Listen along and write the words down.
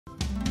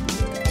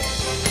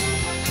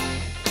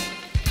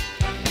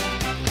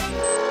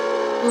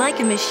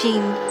Like a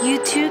machine,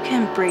 you too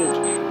can break,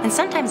 and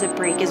sometimes a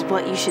break is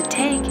what you should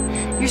take.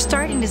 You're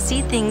starting to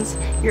see things,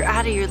 you're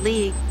out of your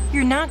league.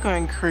 You're not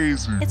going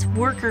crazy. It's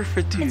worker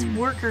fatigue. It's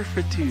worker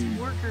fatigue.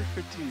 It's worker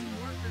fatigue.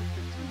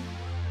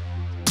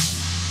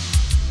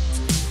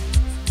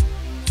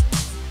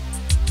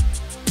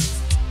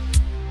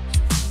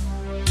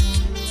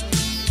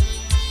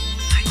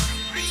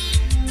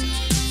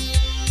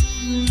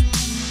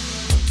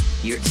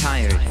 You're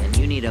tired and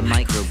you need a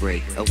micro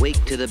break.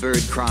 Awake to the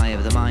bird cry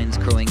of the mind's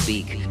crowing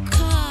beak.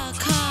 Caw,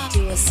 caw.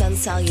 Do a sun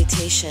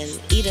salutation.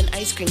 Eat an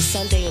ice cream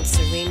sundae in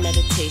serene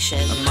meditation.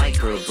 A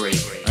micro break,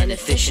 an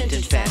efficient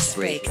and fast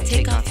break.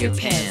 Take off your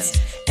pants,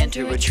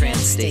 enter a trance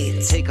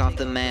state. Take off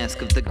the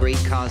mask of the great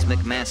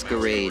cosmic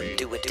masquerade.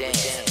 Do a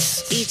dance.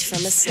 Eat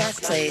from a snack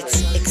plate.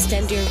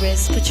 Extend your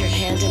wrist, put your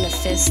hand in a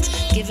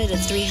fist. Give it a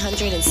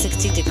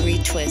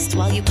 360-degree twist.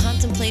 While you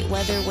contemplate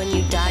whether when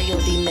you die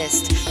you'll be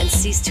missed and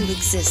cease to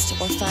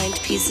exist or find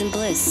peace and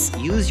bliss.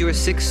 Use your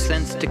sixth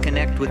sense to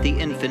connect with the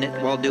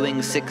infinite while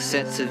doing 6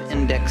 sets of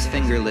index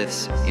finger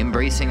lifts.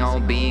 Embracing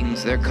all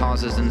beings, their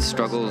causes and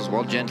struggles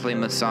while gently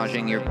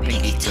massaging your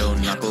pinky toe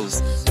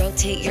knuckles.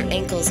 Rotate your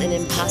ankles in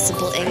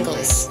impossible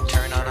angles.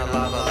 Turn on a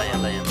lava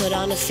lamp. Put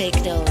on a fake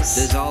nose.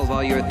 Dissolve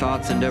all your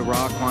thoughts into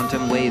raw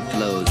quantum wave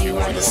flows. You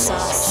are the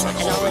sauce,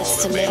 and all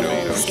its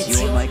tomatoes.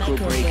 It's your micro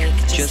break.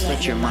 Just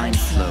let your mind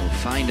flow.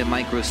 Find a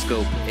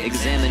microscope.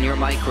 Examine your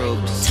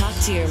microbes. Talk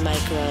to your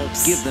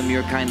microbes. Give them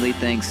your kindly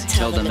thanks.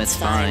 Tell them it's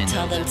fine.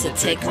 Tell them to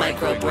take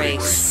micro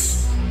breaks.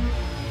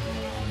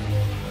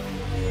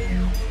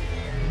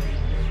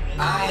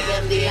 I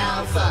am the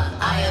Alpha,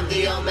 I am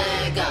the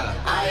Omega,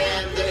 I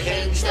am the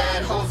hinge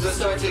that holds the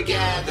store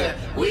together.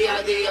 We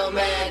are the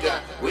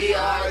Omega, we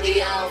are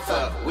the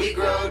Alpha. We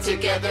grow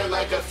together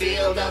like a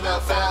field of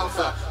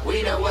alfalfa.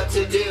 We know what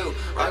to do,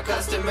 our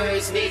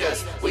customers need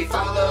us. We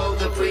follow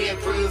the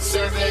pre-approved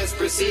service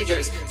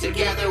procedures.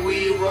 Together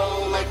we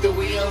roll like the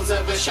wheels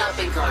of a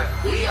shopping cart.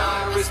 We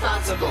are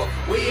responsible,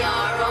 we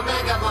are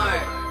Omega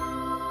Mart.